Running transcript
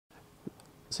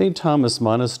St. Thomas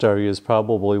Monastery is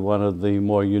probably one of the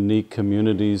more unique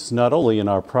communities, not only in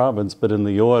our province, but in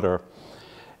the order.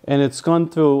 And it's gone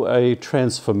through a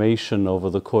transformation over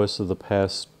the course of the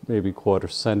past maybe quarter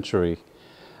century.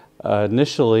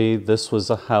 Initially, this was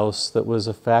a house that was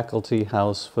a faculty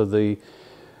house for the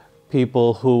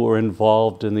people who were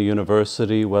involved in the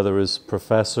university, whether as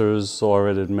professors or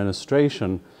in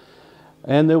administration.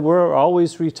 And there were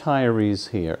always retirees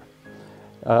here.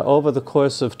 Over the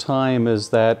course of time, as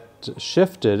that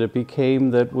shifted, it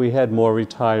became that we had more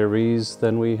retirees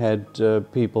than we had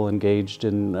people engaged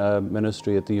in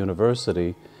ministry at the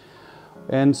university.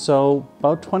 And so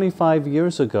about 25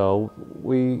 years ago,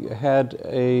 we had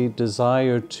a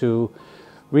desire to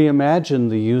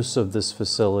reimagine the use of this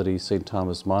facility, St.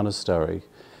 Thomas Monastery.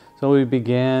 So we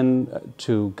began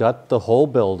to gut the whole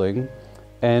building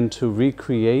and to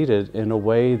recreate it in a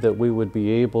way that we would be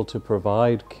able to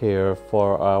provide care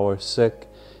for our sick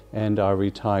and our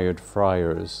retired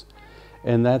friars.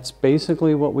 And that's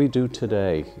basically what we do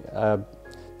today.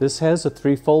 This has a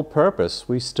threefold purpose.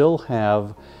 We still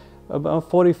have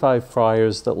about 45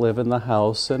 friars that live in the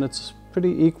house, and it's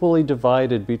pretty equally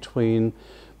divided between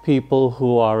people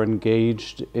who are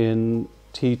engaged in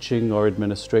teaching or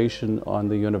administration on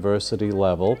the university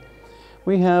level.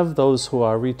 We have those who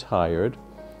are retired,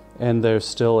 and they're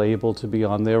still able to be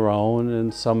on their own,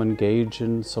 and some engage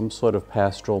in some sort of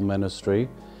pastoral ministry.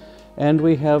 And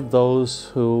we have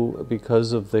those who,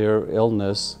 because of their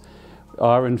illness,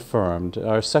 are infirmed.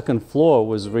 Our second floor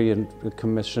was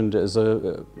recommissioned as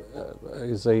a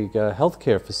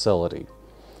healthcare facility.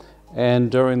 And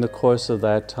during the course of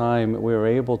that time, we were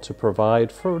able to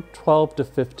provide for 12 to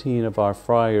 15 of our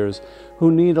friars who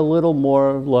need a little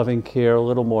more loving care, a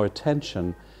little more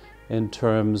attention in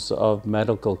terms of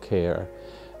medical care.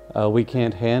 We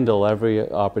can't handle every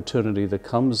opportunity that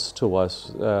comes to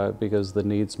us because the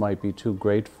needs might be too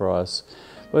great for us.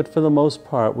 But for the most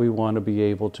part, we want to be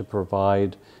able to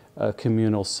provide a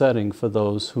communal setting for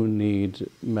those who need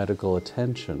medical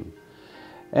attention.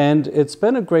 And it's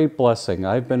been a great blessing.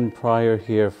 I've been prior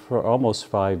here for almost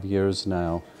 5 years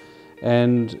now.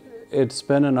 And it's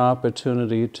been an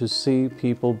opportunity to see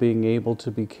people being able to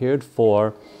be cared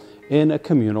for in a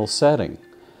communal setting.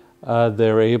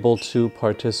 They're able to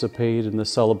participate in the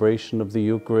celebration of the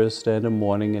Eucharist and a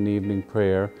morning and evening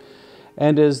prayer.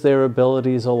 And as their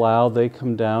abilities allow, they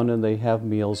come down and they have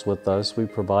meals with us. We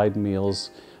provide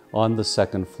meals on the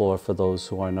second floor for those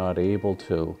who are not able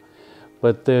to.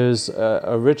 But there's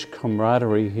a rich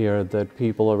camaraderie here that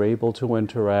people are able to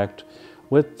interact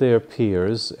with their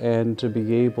peers and to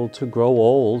be able to grow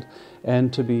old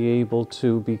and to be able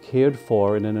to be cared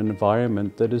for in an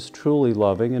environment that is truly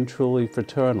loving and truly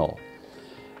fraternal.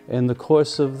 In the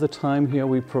course of the time here,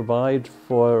 we provide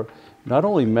for not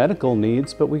only medical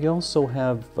needs, but we also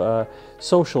have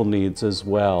social needs as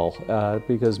well,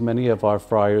 because many of our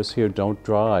friars here don't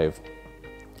drive.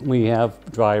 We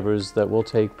have drivers that will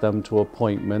take them to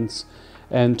appointments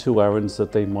and to errands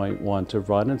that they might want to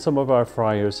run, and some of our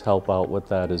friars help out with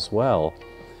that as well.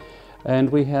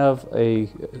 And we have a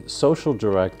social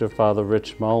director, Father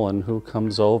Rich Mullen, who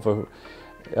comes over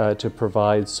to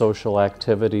provide social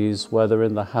activities, whether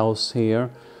in the house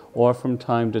here or from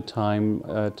time to time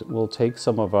we'll take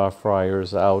some of our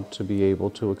friars out to be able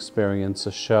to experience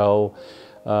a show,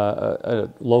 a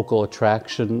local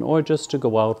attraction, or just to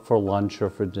go out for lunch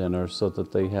or for dinner so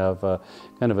that they have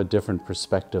kind of a different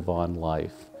perspective on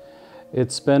life.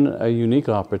 It's been a unique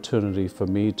opportunity for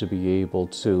me to be able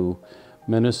to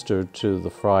minister to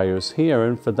the friars here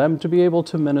and for them to be able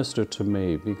to minister to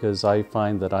me, because I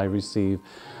find that I receive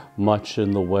much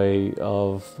in the way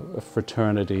of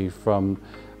fraternity from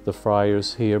the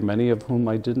friars here, many of whom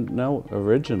I didn't know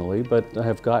originally, but I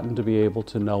have gotten to be able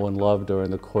to know and love during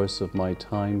the course of my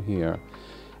time here.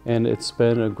 And it's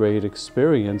been a great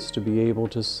experience to be able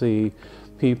to see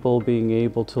people being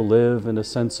able to live in a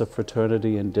sense of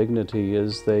fraternity and dignity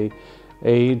as they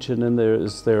age and then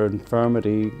as their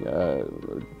infirmity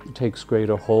takes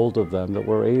greater hold of them, that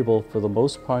we're able for the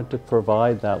most part to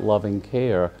provide that loving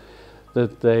care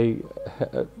that they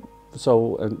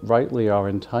so rightly are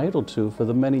entitled to for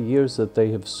the many years that they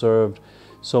have served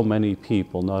so many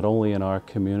people, not only in our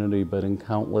community, but in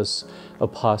countless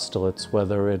apostolates,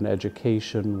 whether in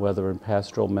education, whether in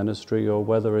pastoral ministry, or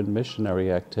whether in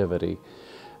missionary activity.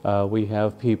 We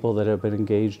have people that have been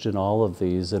engaged in all of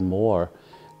these and more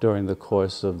during the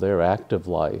course of their active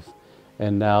life.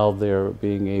 And now they're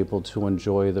being able to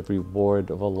enjoy the reward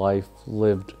of a life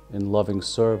lived in loving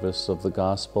service of the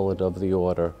gospel and of the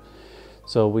order.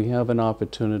 So we have an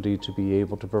opportunity to be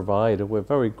able to provide, and we're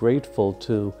very grateful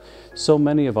to so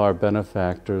many of our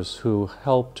benefactors who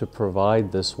help to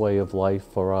provide this way of life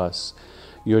for us.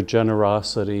 Your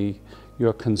generosity,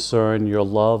 your concern, your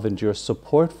love, and your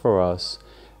support for us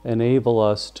enable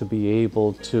us to be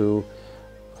able to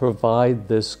provide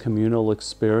this communal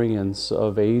experience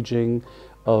of aging,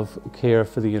 of care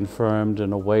for the infirmed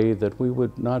in a way that we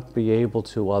would not be able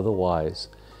to otherwise.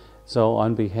 So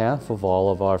on behalf of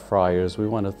all of our friars, we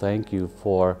want to thank you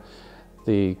for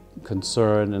the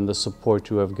concern and the support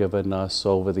you have given us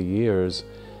over the years,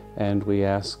 and we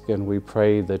ask and we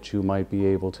pray that you might be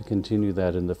able to continue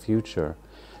that in the future.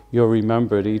 You're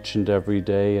remembered each and every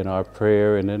day in our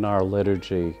prayer and in our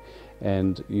liturgy,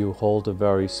 and you hold a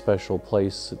very special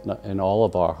place in all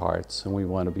of our hearts, and we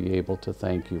want to be able to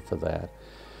thank you for that.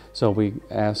 So we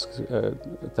ask,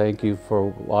 thank you for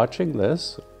watching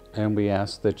this, and we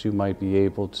ask that you might be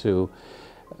able to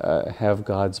have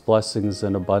God's blessings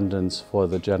in abundance for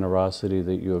the generosity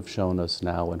that you have shown us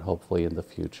now and hopefully in the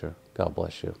future. God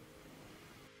bless you.